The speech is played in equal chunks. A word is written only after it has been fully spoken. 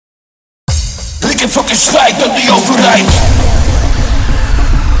Ik heb fucking strijd dat die overheid.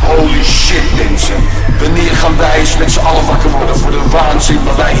 Holy shit mensen, wanneer gaan wij eens met z'n allen wakker worden voor de waanzin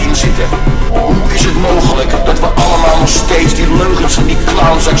waar wij in zitten? Hoe is het mogelijk dat we allemaal nog steeds die leugens en die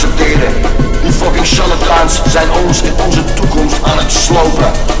clowns accepteren? Die fucking charlatans zijn ons en onze toekomst aan het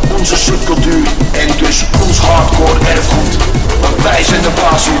slopen. Onze subcultuur en dus ons hardcore erfgoed. Want wij zijn de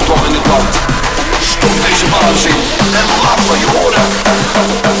baas hier toch in het land. Stop deze waanzin en laat van je horen.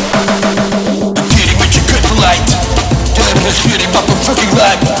 De tering met je kutbeleid. De regering maakt me fucking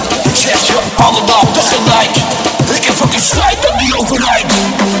lijp. Ik zeg je allemaal tegelijk. Ik heb fucking strijd aan die overheid.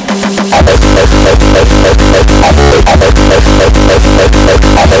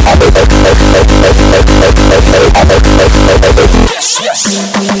 Yes, yes.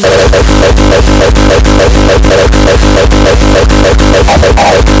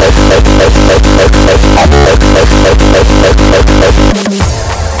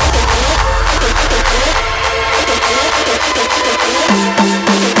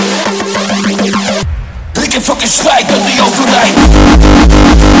 Ik heb fucking strijd aan die overheid.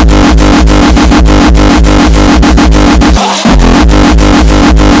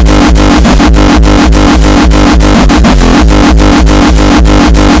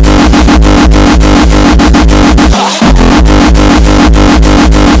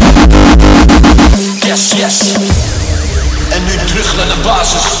 Yes, yes. En nu terug naar de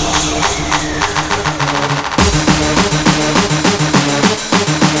basis.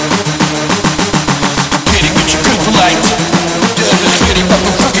 De regering maakt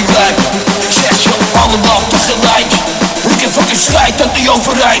me fucking lijp. Ik zeg je allemaal tegelijk. Ik heb fucking strijd aan die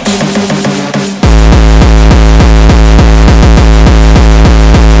overheid.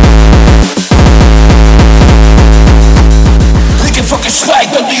 Ik heb fucking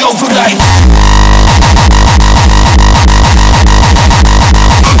strijd aan die overheid.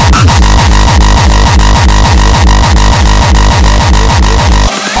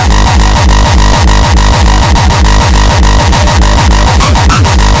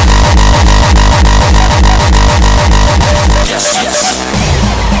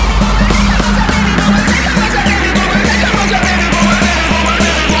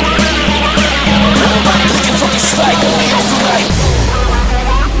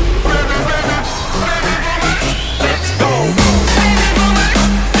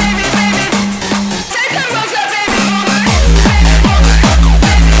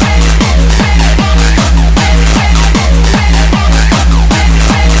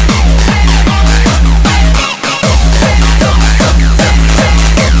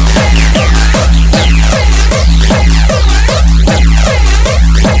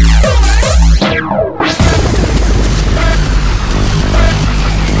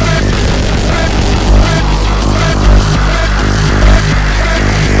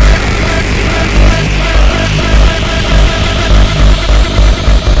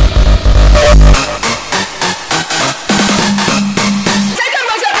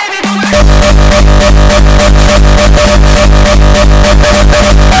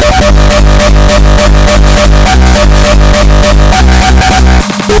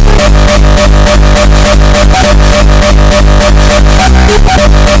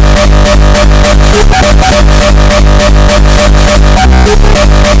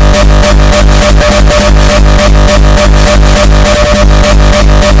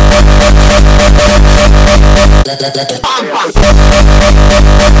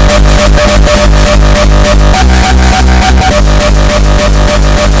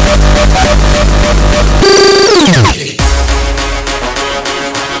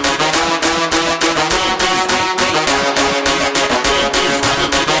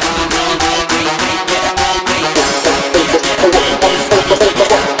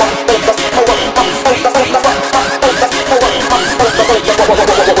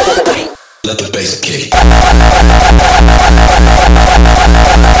 Let the bass kick.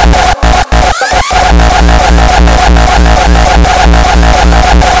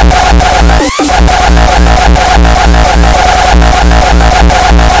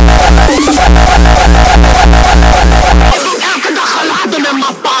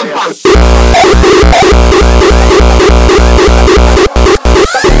 What?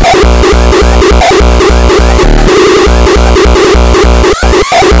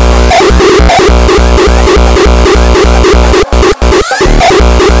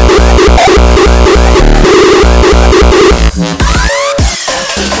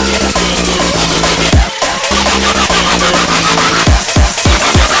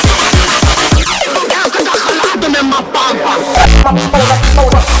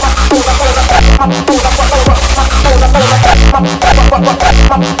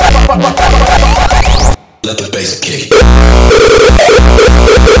 let the bass kick.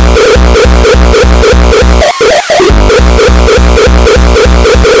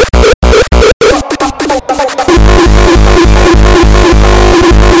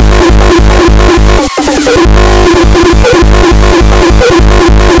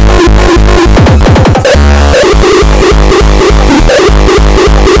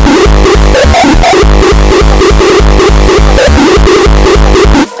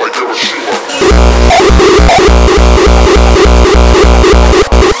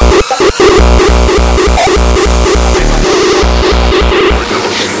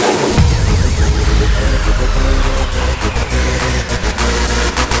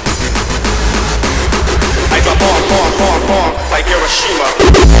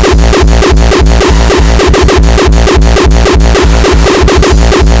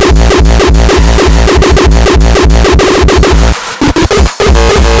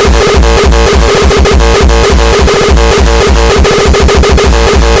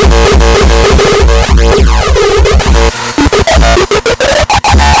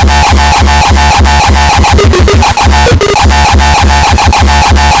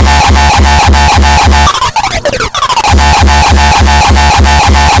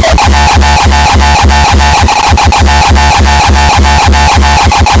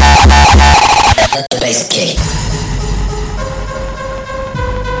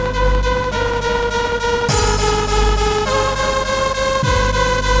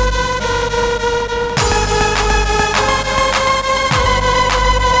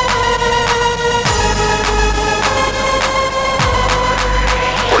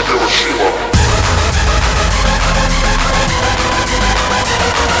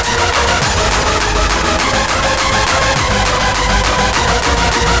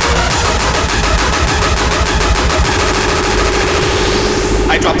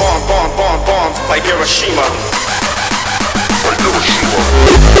 like Hiroshima. Like Hiroshima.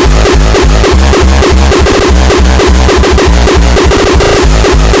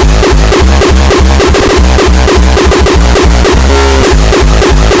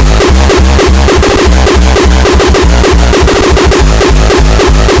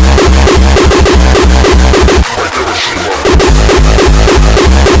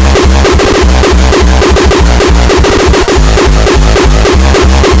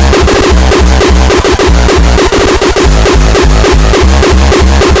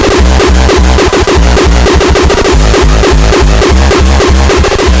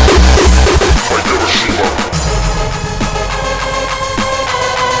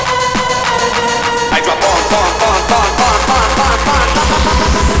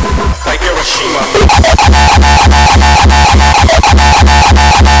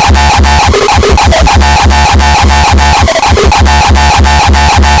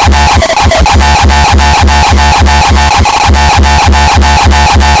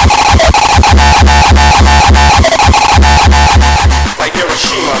 Like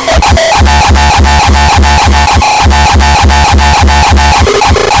Hiroshima. Like Hiroshima.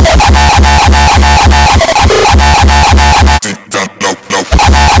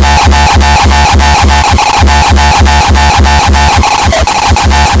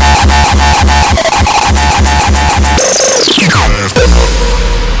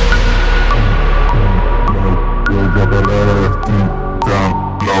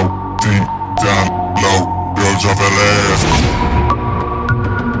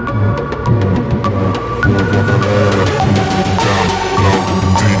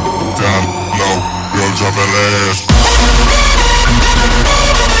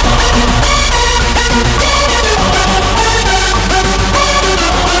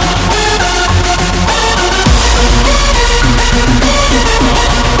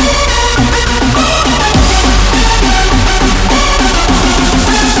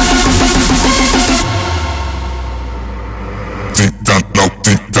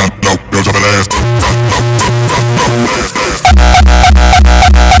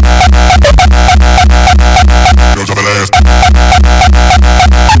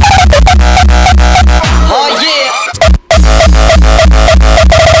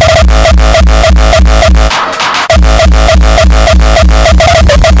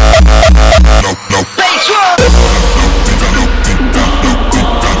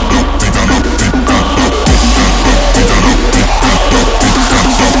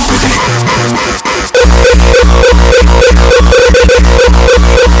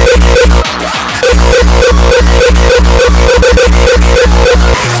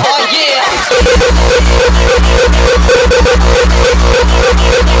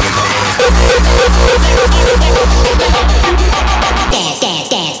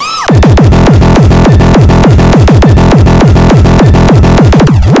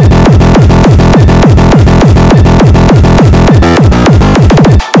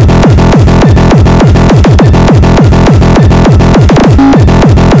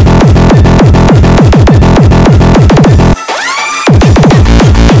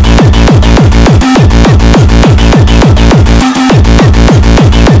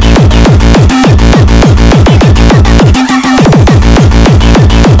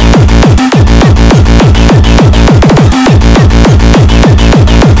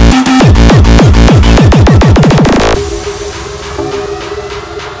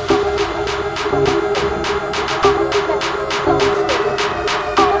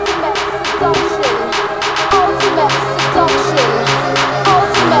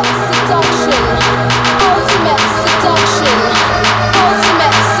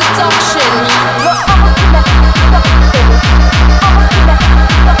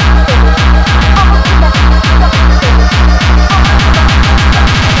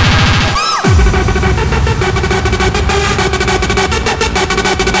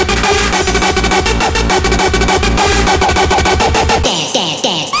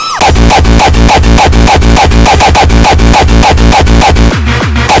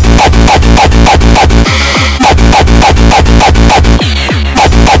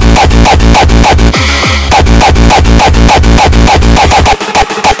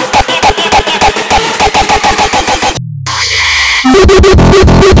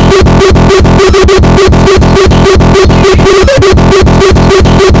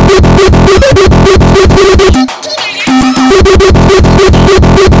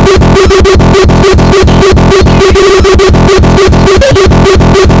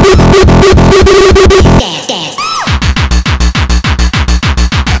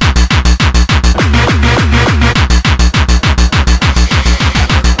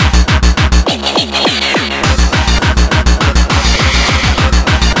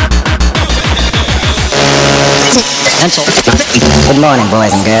 Good morning,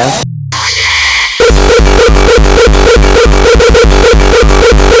 boys and girls.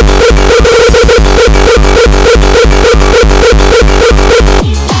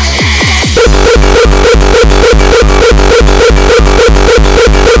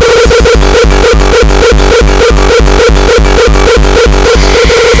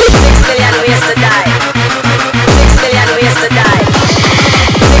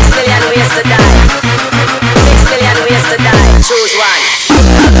 Choose one.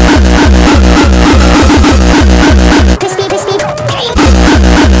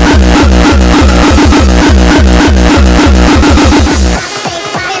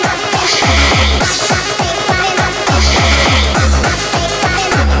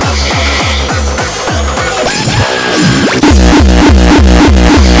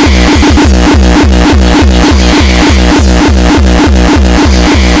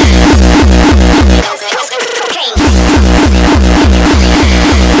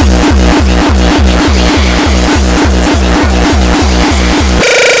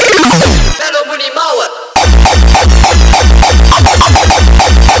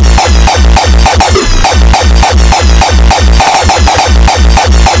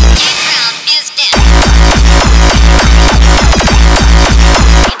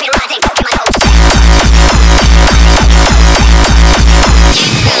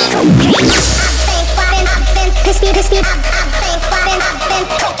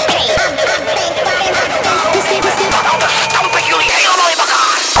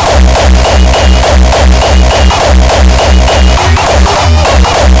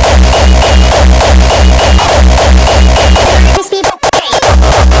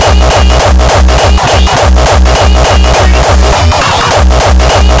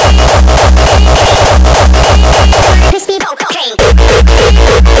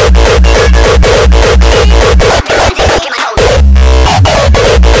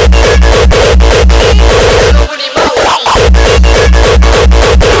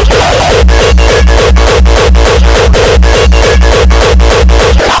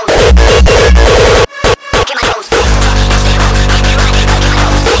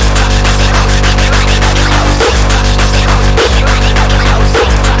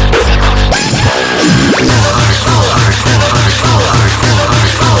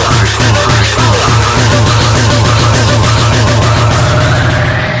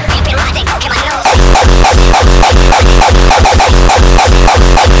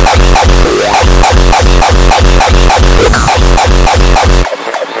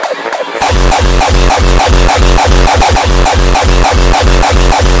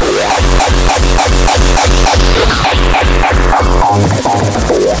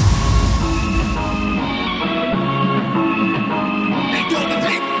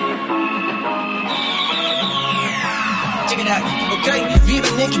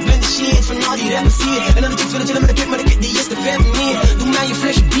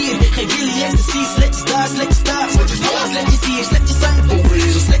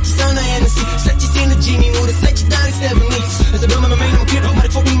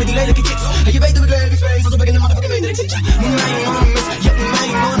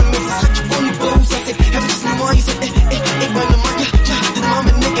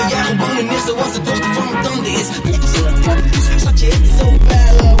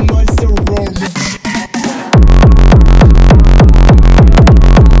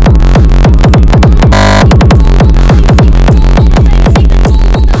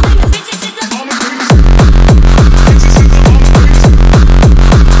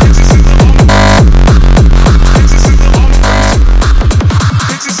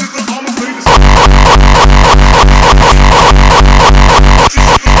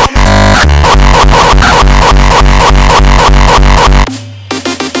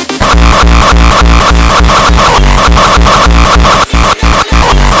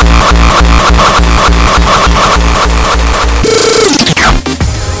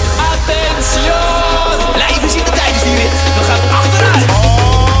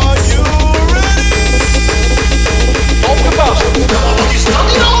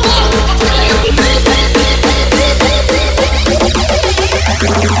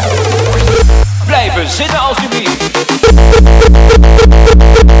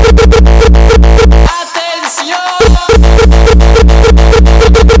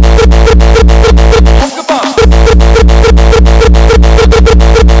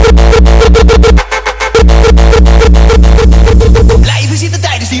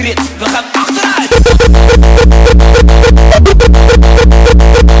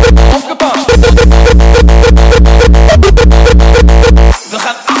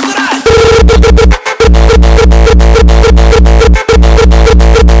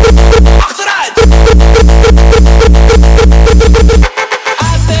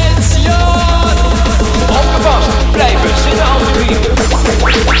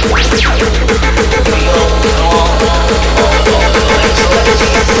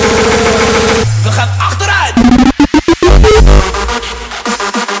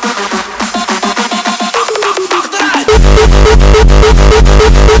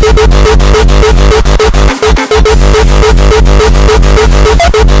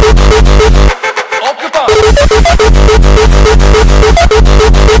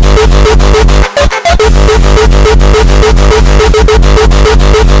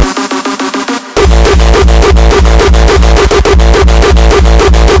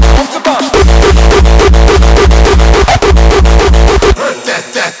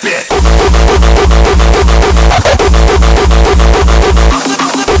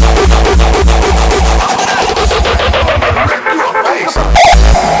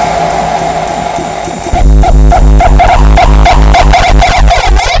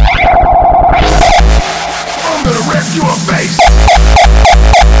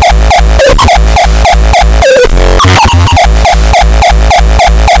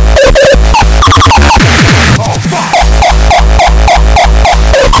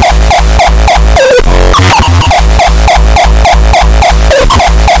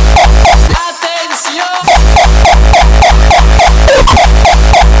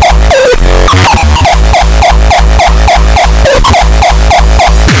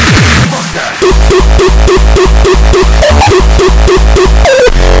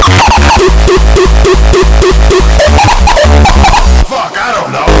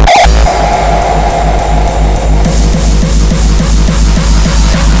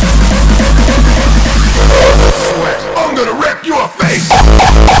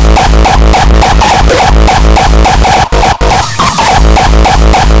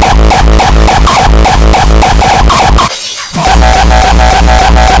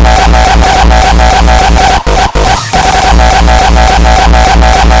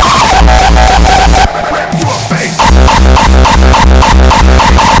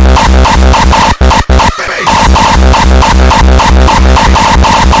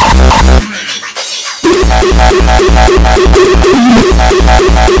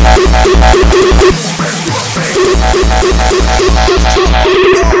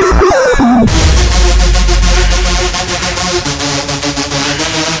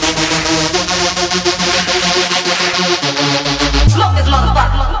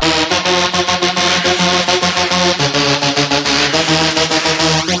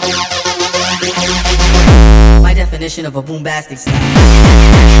 definition of a boombastic sound.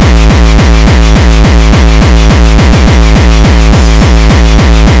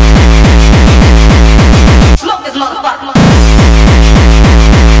 Smoke this motherfucker.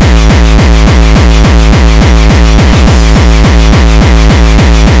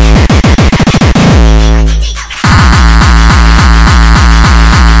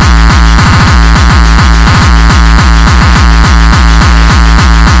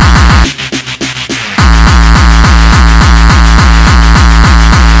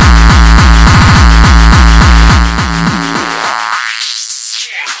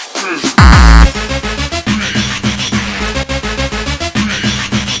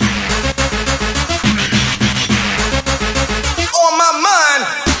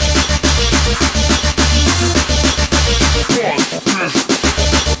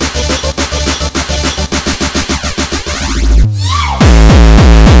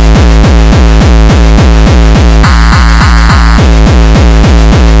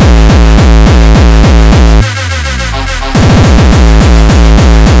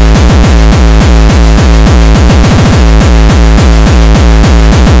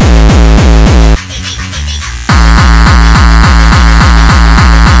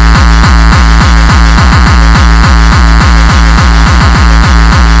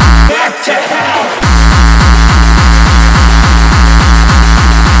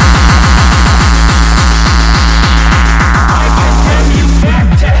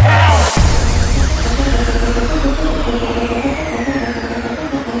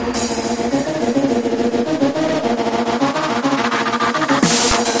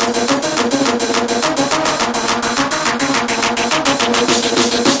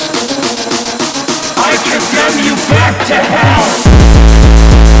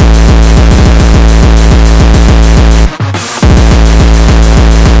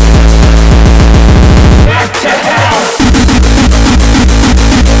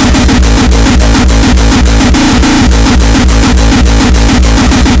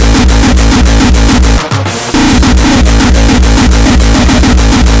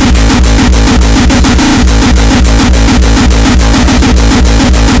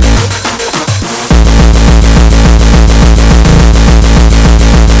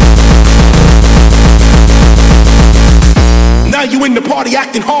 You in the party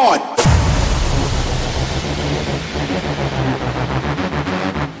acting hard.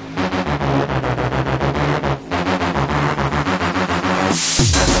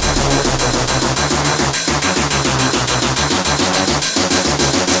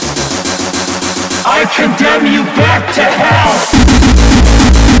 I condemn you back to hell.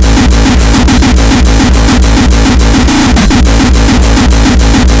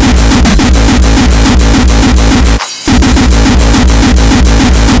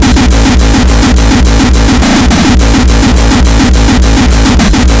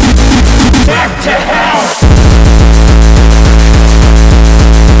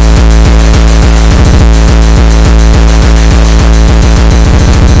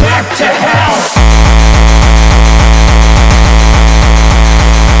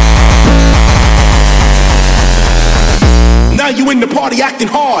 You in the party acting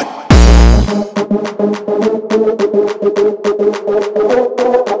hard.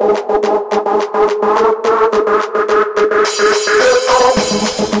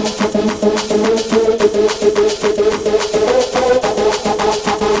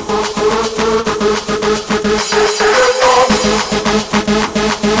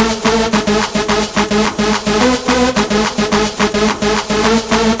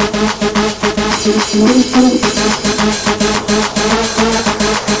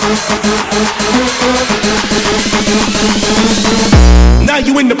 Now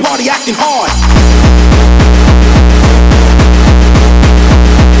you in the party acting hard.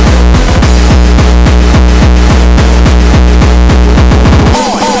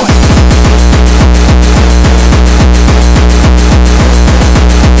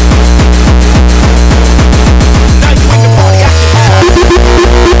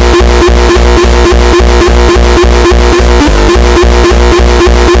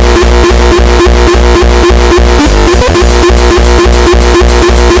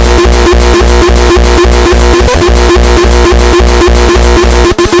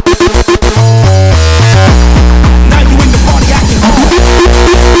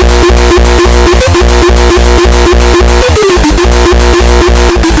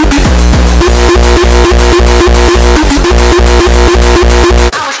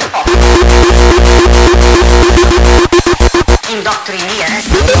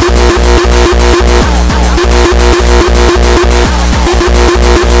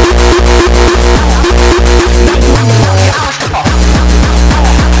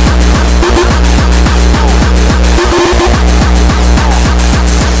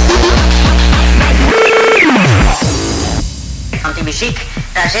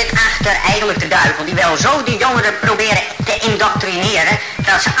 Daar zit achter eigenlijk de duivel. Die wil zo die jongeren proberen te indoctrineren.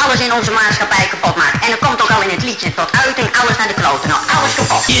 Dat ze alles in onze maatschappij kapot maken. En dat komt ook al in het liedje tot uiting. Alles naar de kloten. Nou, alles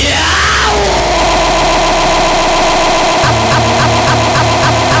kapot.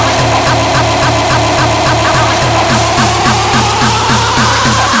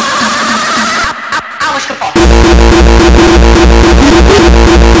 Alles kapot.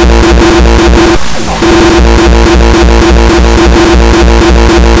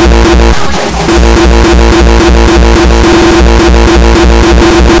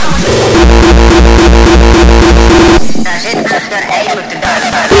 Daar zit achter eigenlijk de duivel.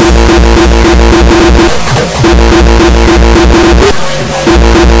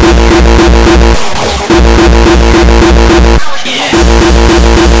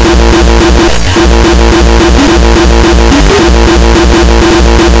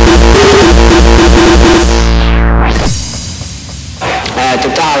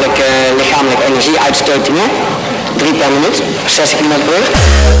 Totale lichamelijke energieuitstotingen. 3 per minuut, 60 km per uur.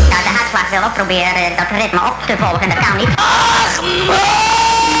 Ja, de hartslag wil ook proberen dat ritme op te volgen. Dat kan niet.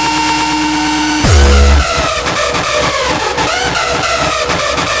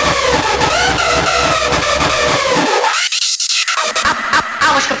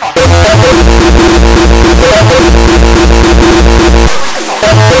 Alles kapot.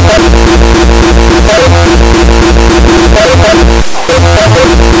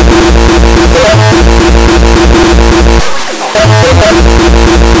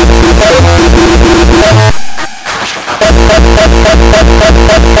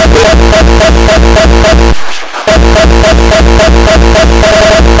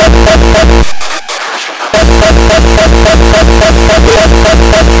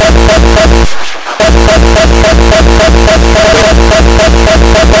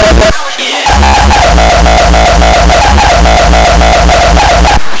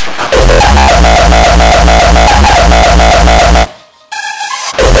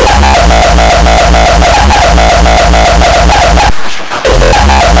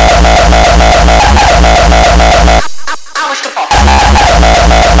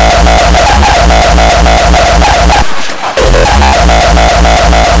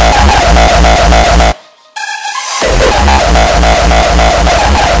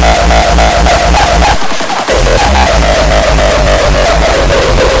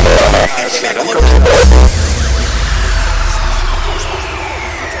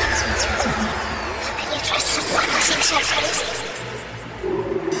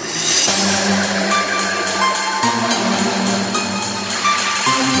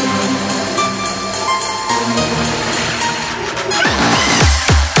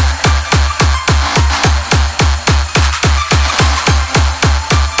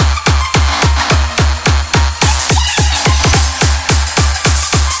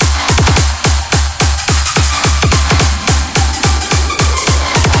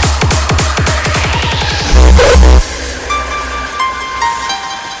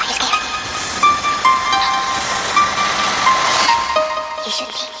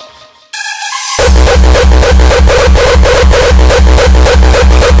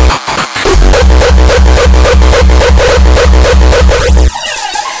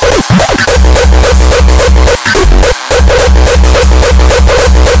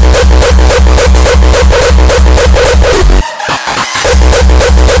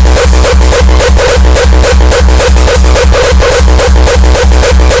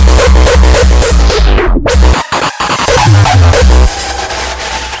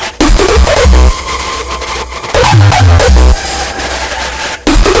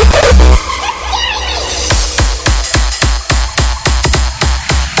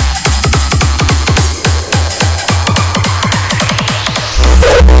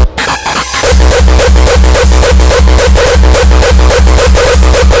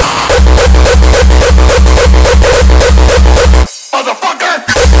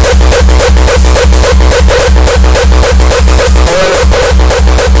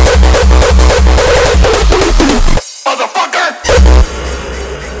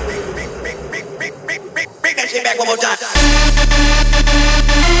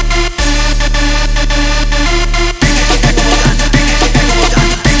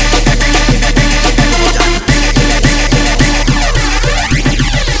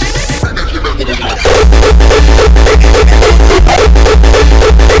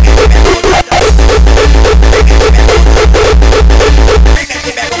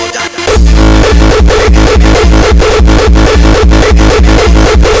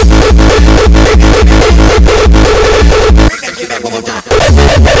 Back one more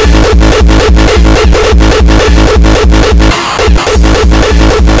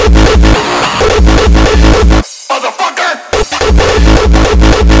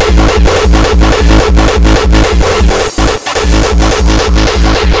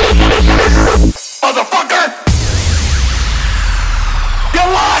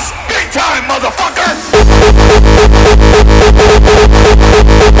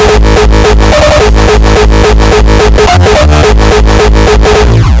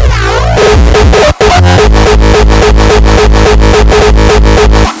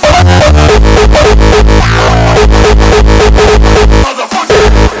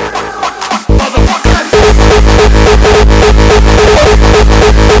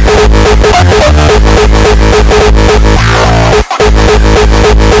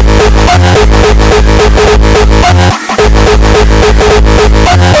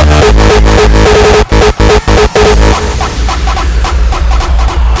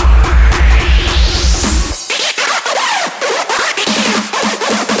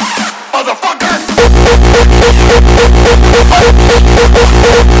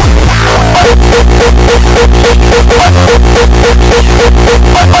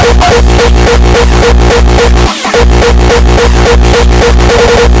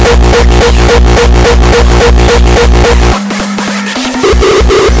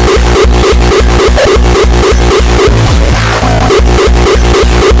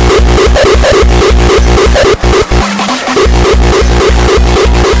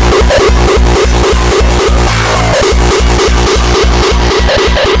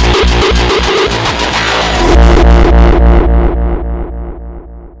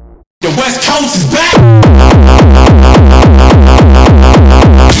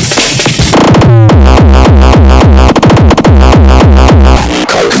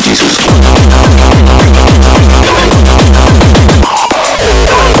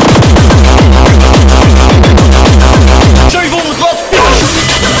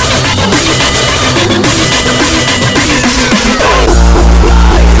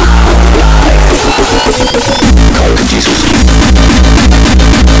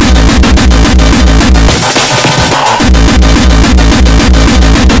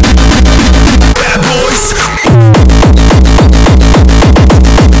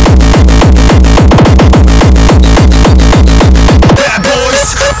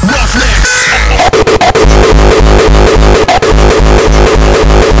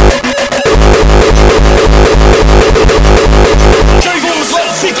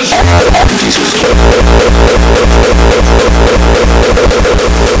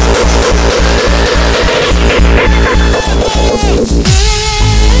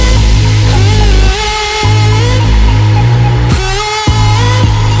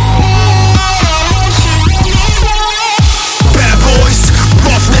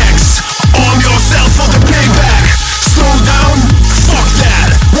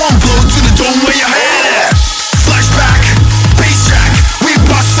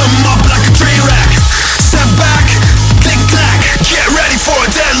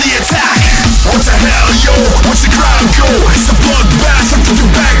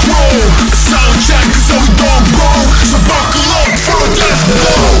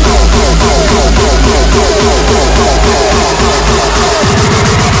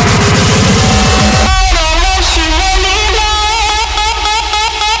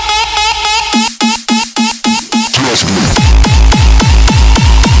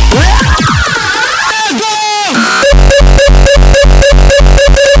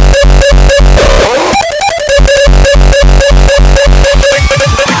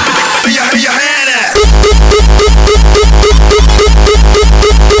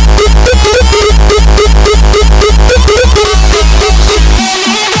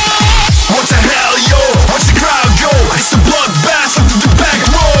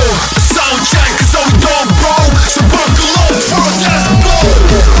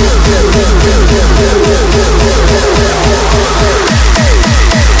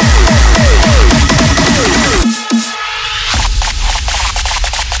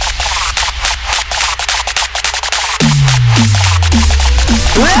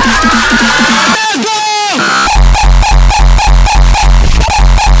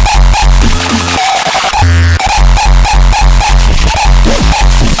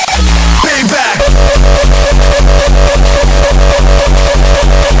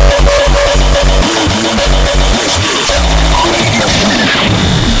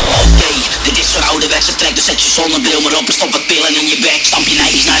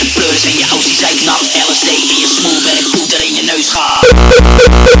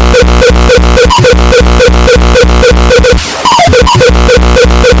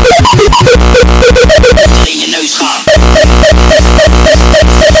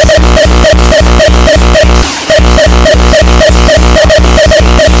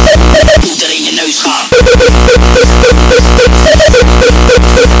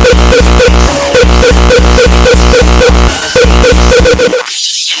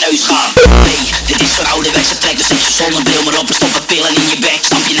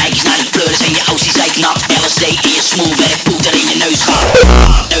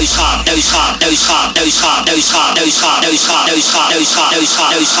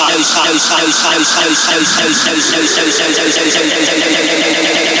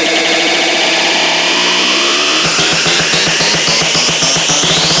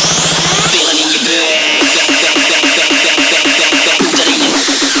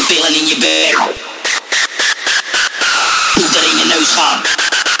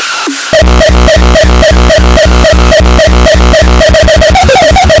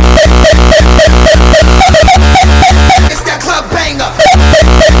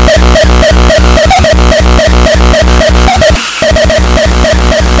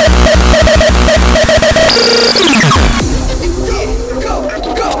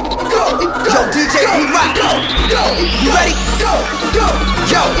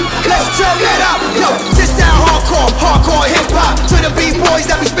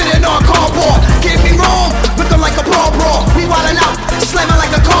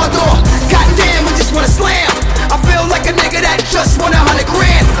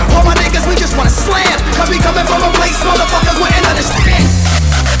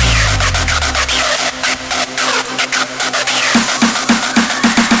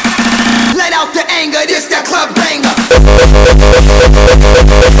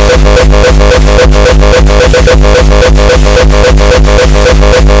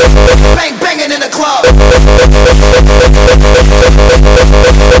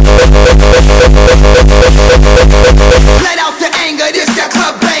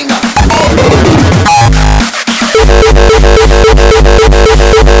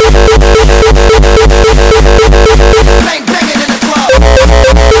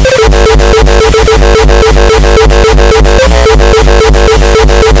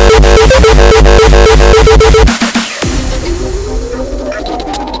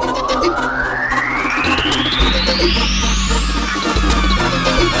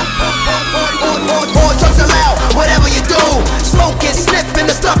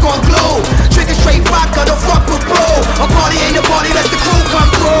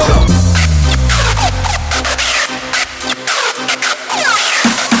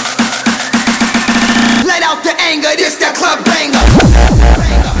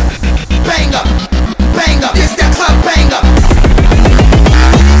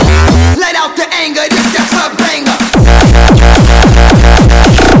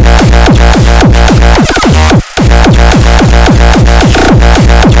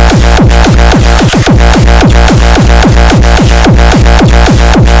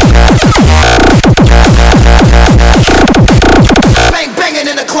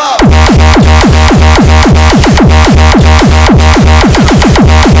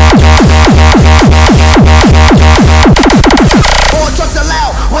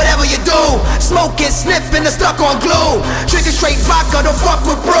and they're stuck on glue. Drinking straight vodka, don't fuck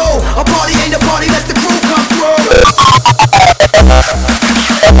with bro. A party ain't a party, let the crew come through.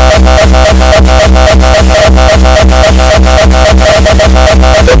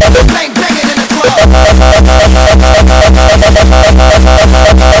 Bang banging in the club. Bang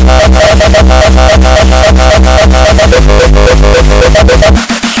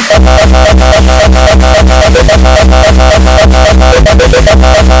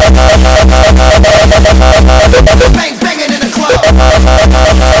banging in the club.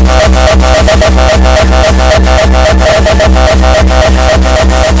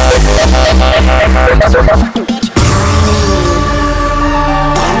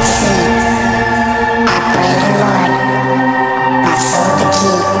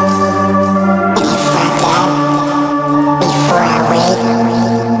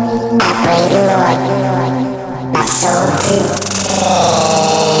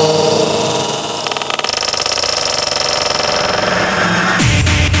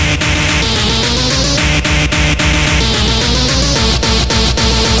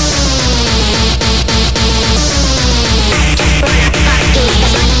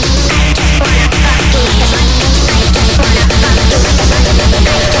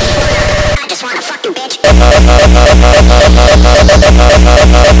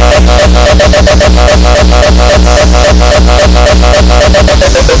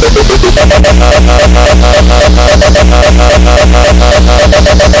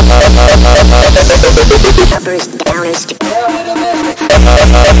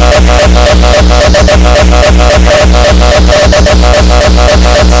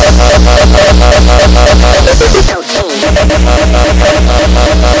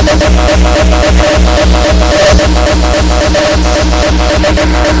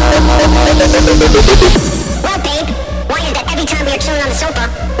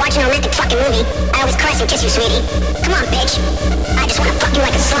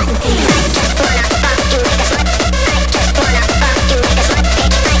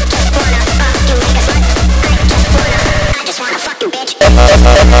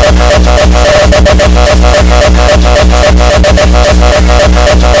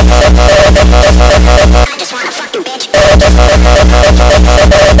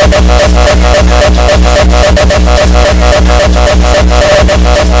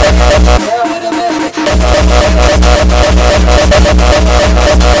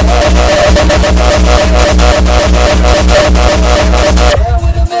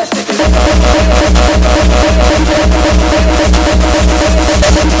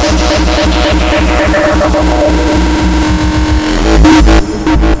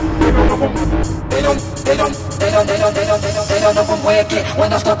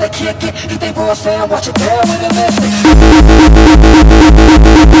 When I start to kick it, you think boys saying watch it there with a mystic.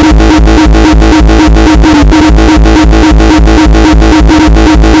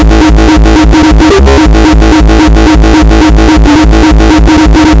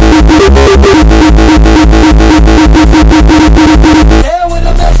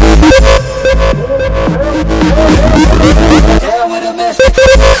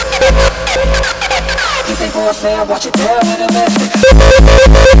 Watch it there with a mystic.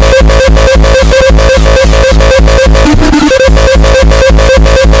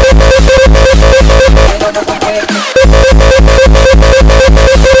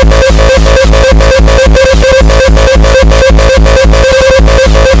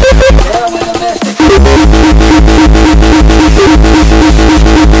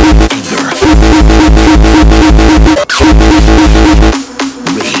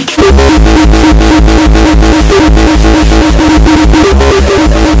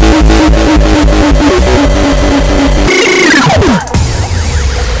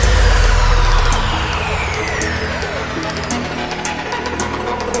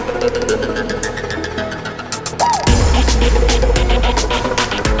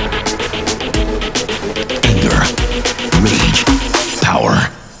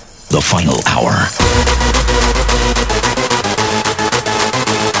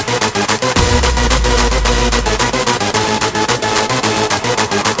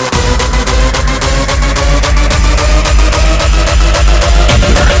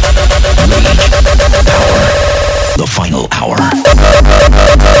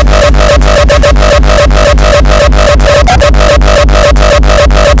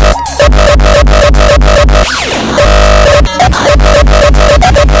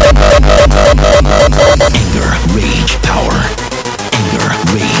 Rage,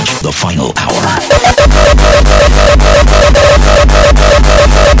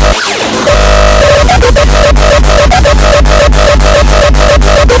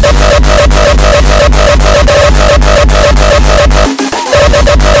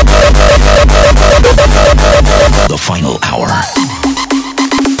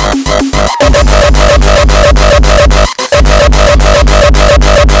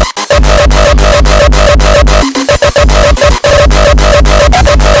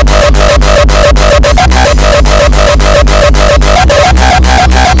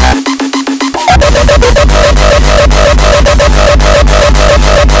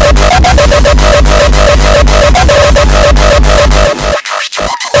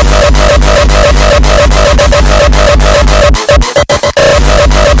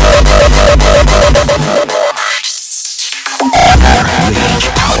 Rage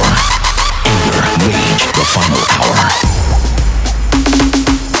Hour. Anger, rage, the final hour.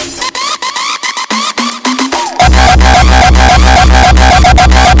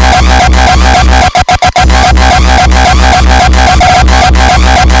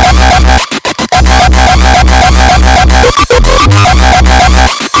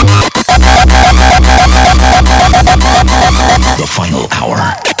 The final hour.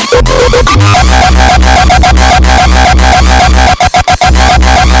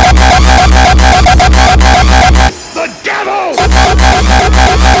 The devil!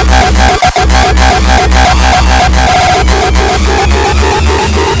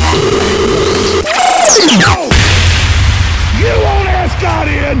 You won't ask God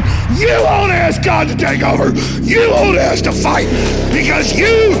in. You won't ask God to take over. You won't ask to fight because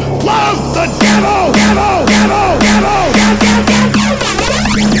you love the devil. Devil, devil, devil, devil.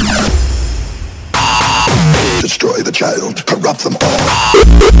 Destroy the child, corrupt them all.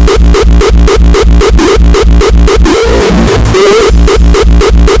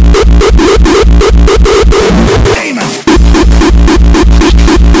 Demon.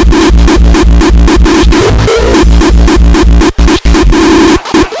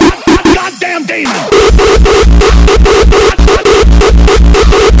 Goddamn demon.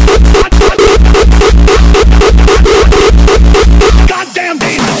 Goddamn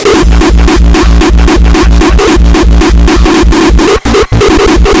demon.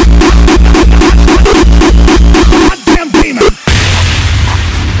 Goddamn demon.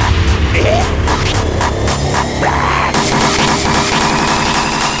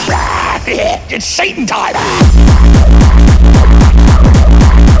 It's Satan time.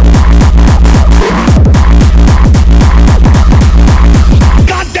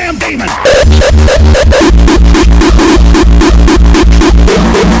 Goddamn demon!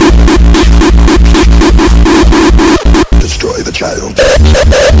 Destroy the child.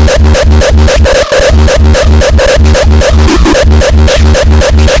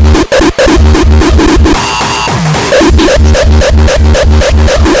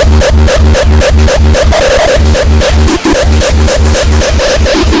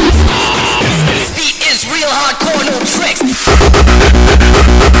 This beat is real hardcore, no tricks.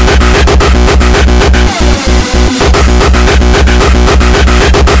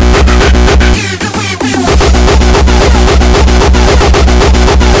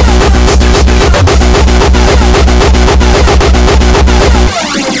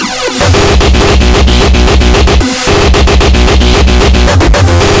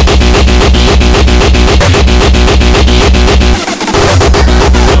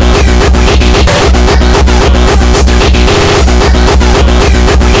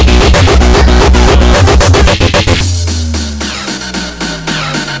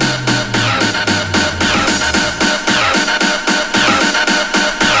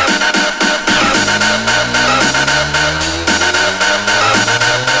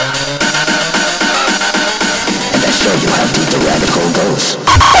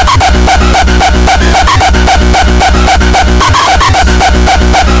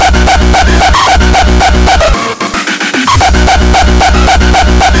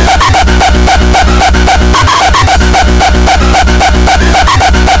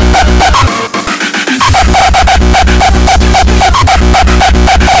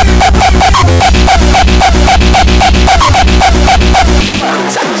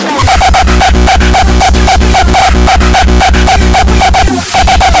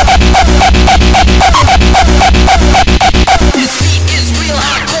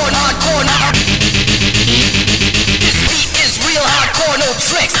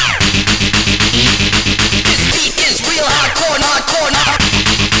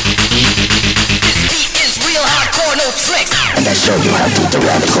 show you how deep the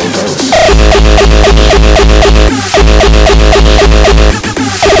rabbit hole goes.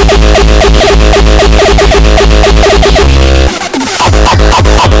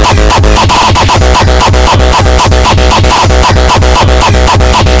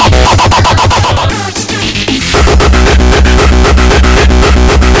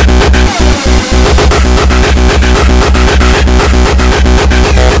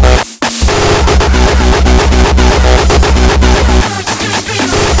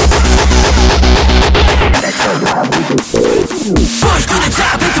 Push to the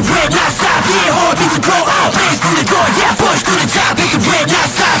top, hit the red, not stop, yeah, hard beats to go out, hands through the door, yeah, push to the top, hit the red, not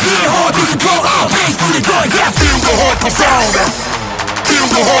stop, yeah, hard beats to go out, hands through the door, yeah, feel the hardcore sound, feel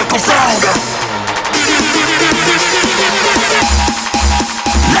the hardcore sound,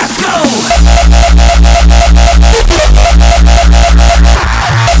 let's go!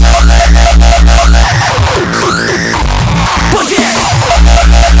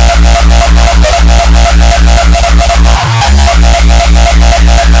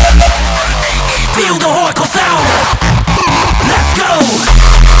 Feel the hardcore sound. Let's go.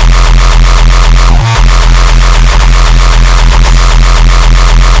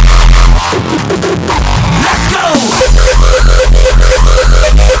 Let's go.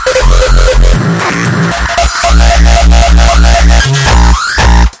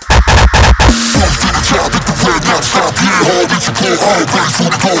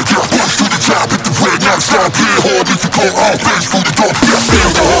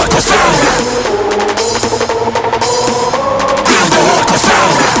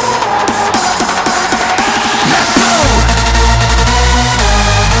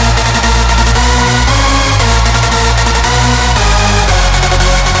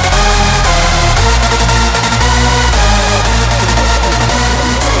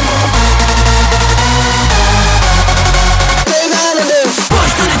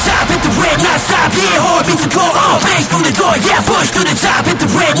 Yeah, push to the top, hit the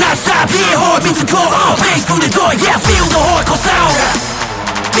red, not stop. Yeah, hard beats the core, bass through the door. Yeah, feel the hardcore sound.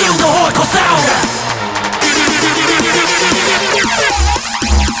 Feel the hardcore sound.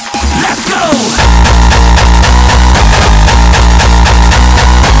 Let's go.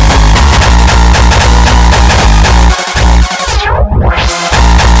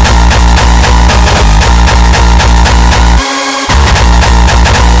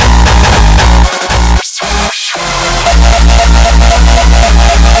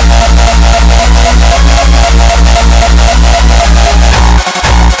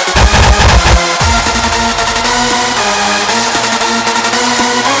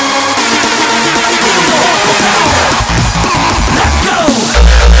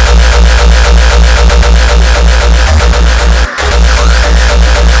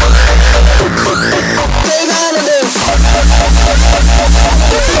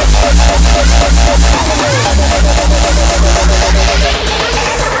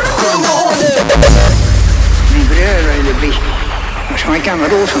 Hij kan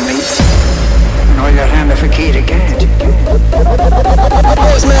wat over me. Nou, je aan de verkeerde kant.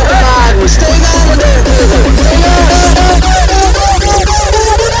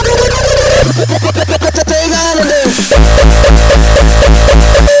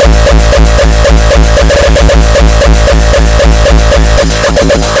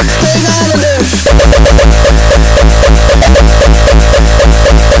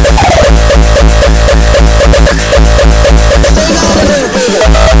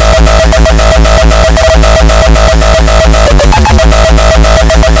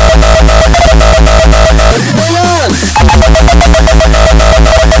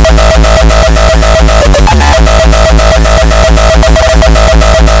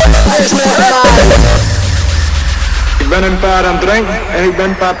 Ik ben een paar aan het drinken en ik ben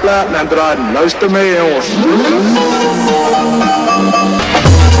een paar platen aan het draaien. Luister mee, jongens.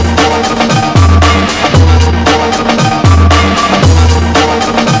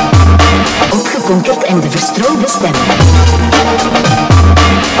 Opgekonkerd en de verstrooide stemmen.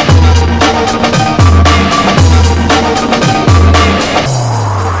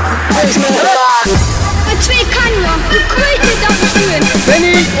 Met twee kanjon, hoe kwijt je dat doen?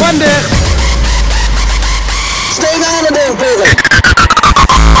 Benny, Wander. Stay down and then play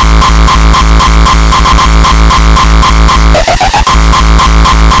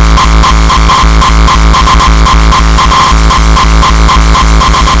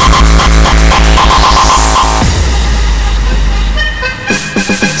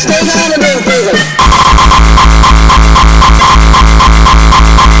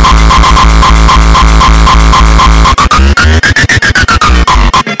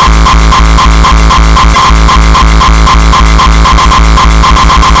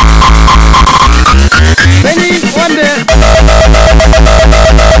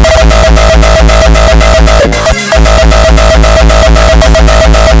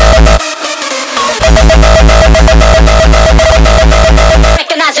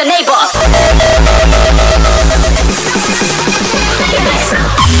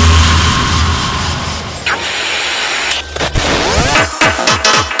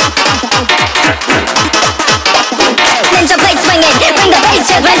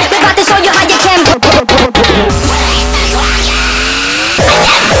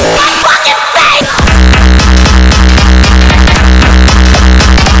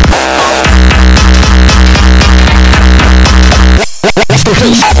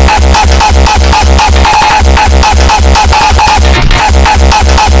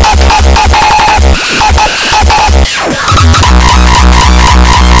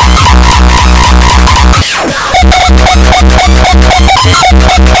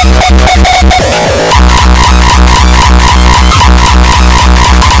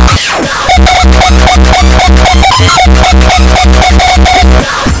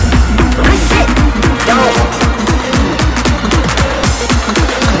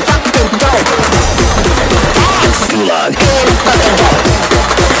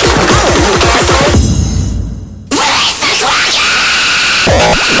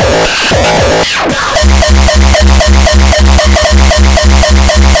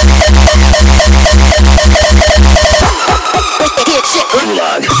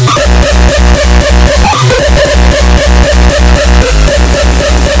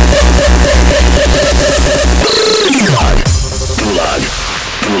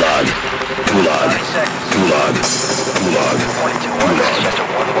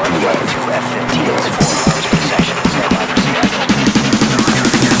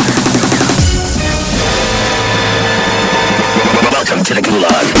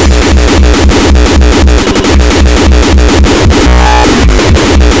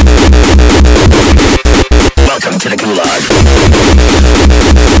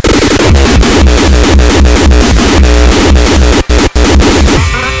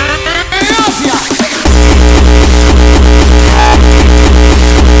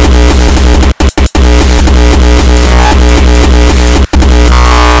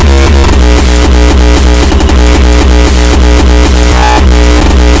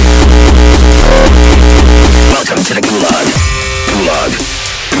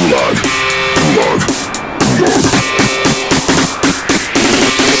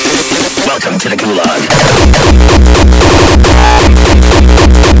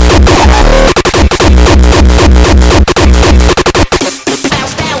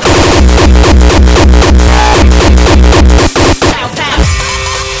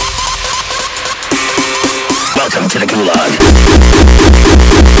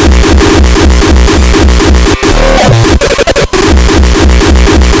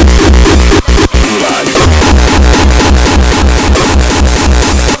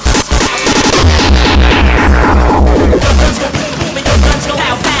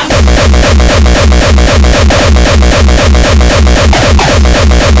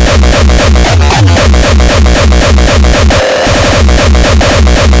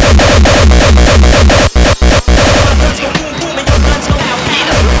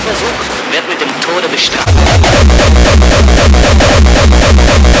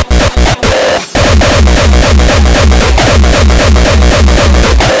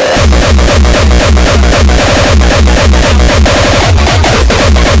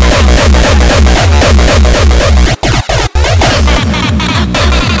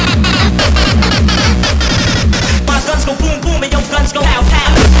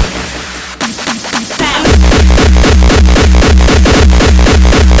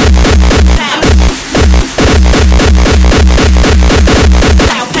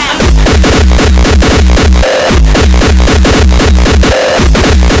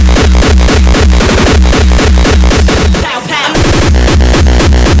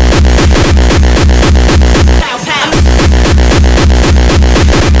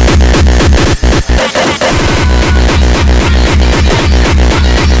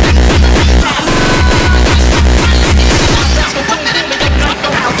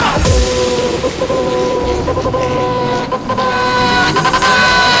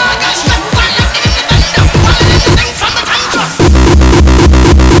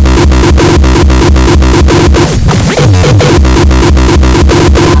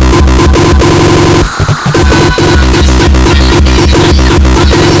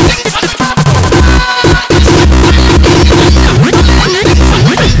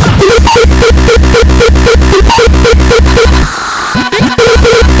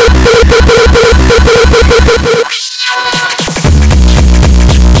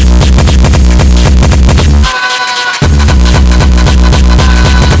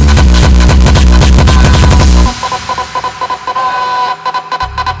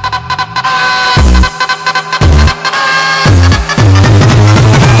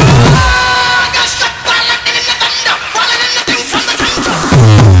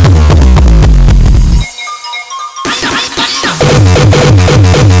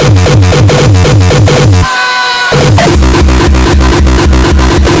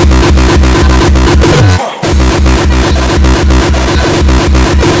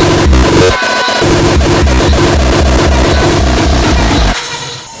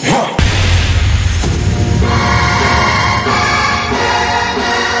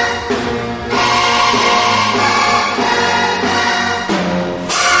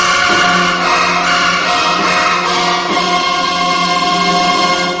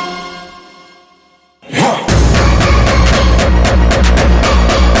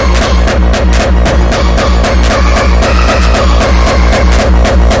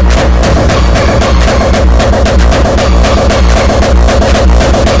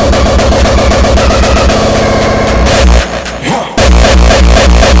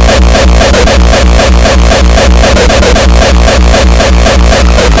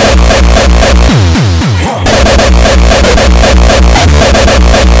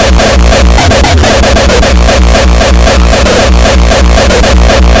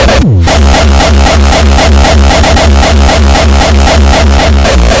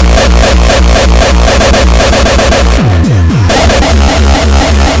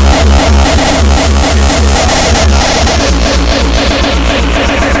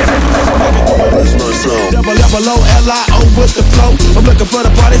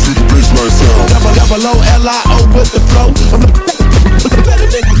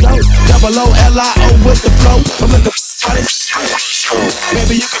below, L-I-O with the flow. I'm looking for this.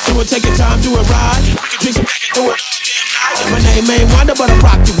 Maybe you can do it, take your time, do it right. We can drink some back and do it all damn night. My name ain't Wonder, but I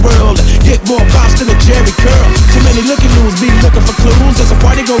rock the world. Get more bounce than a Jerry curl. Too many looking news, be looking for clues. There's a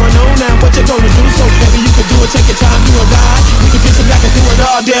party going on now, what you gonna do? So maybe you can do it, take your time, do it right. We can drink some back and do it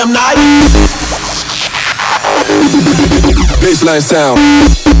all damn night. Baseline sound.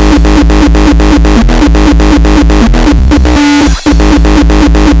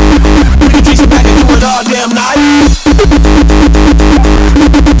 We can drink some back and do it all damn night.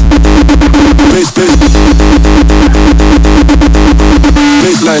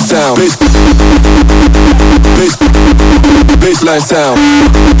 Baseline sound. Baseline sound.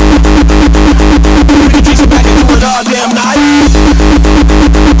 We can drink some back and do it all damn night.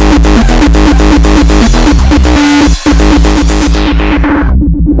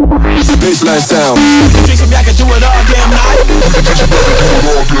 Baseline sound. We can drink some back and do it all damn night.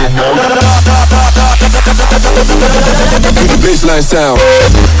 Baseline sound.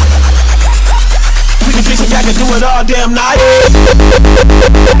 We can drink some back and do it all damn night.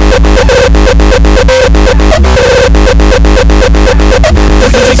 We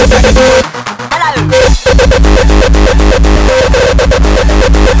can drink some back and do it.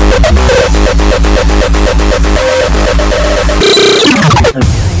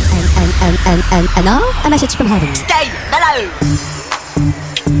 And now, a message from heaven. Stay mellow.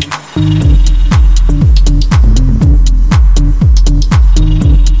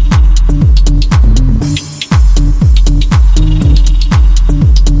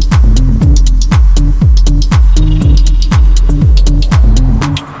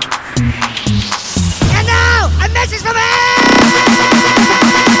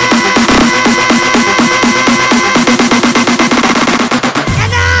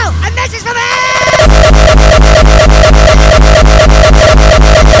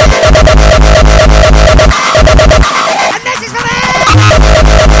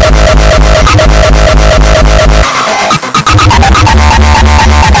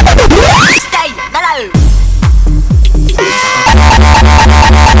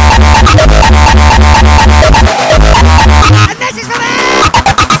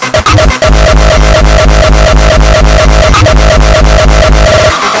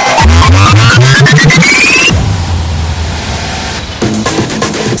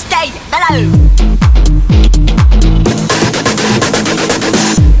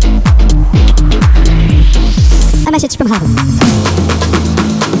 A message from heaven.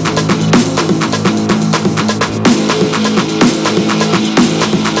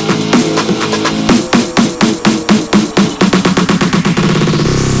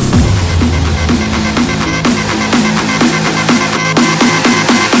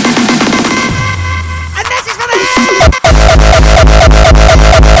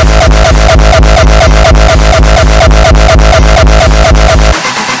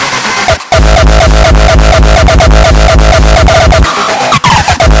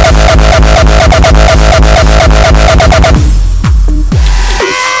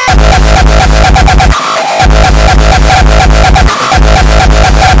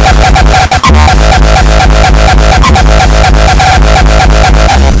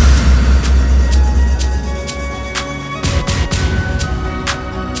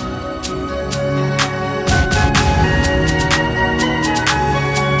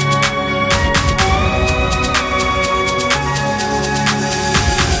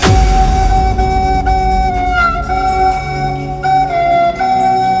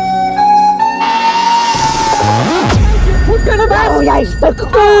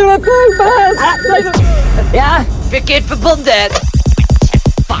 Ja, verkeerd verbonden.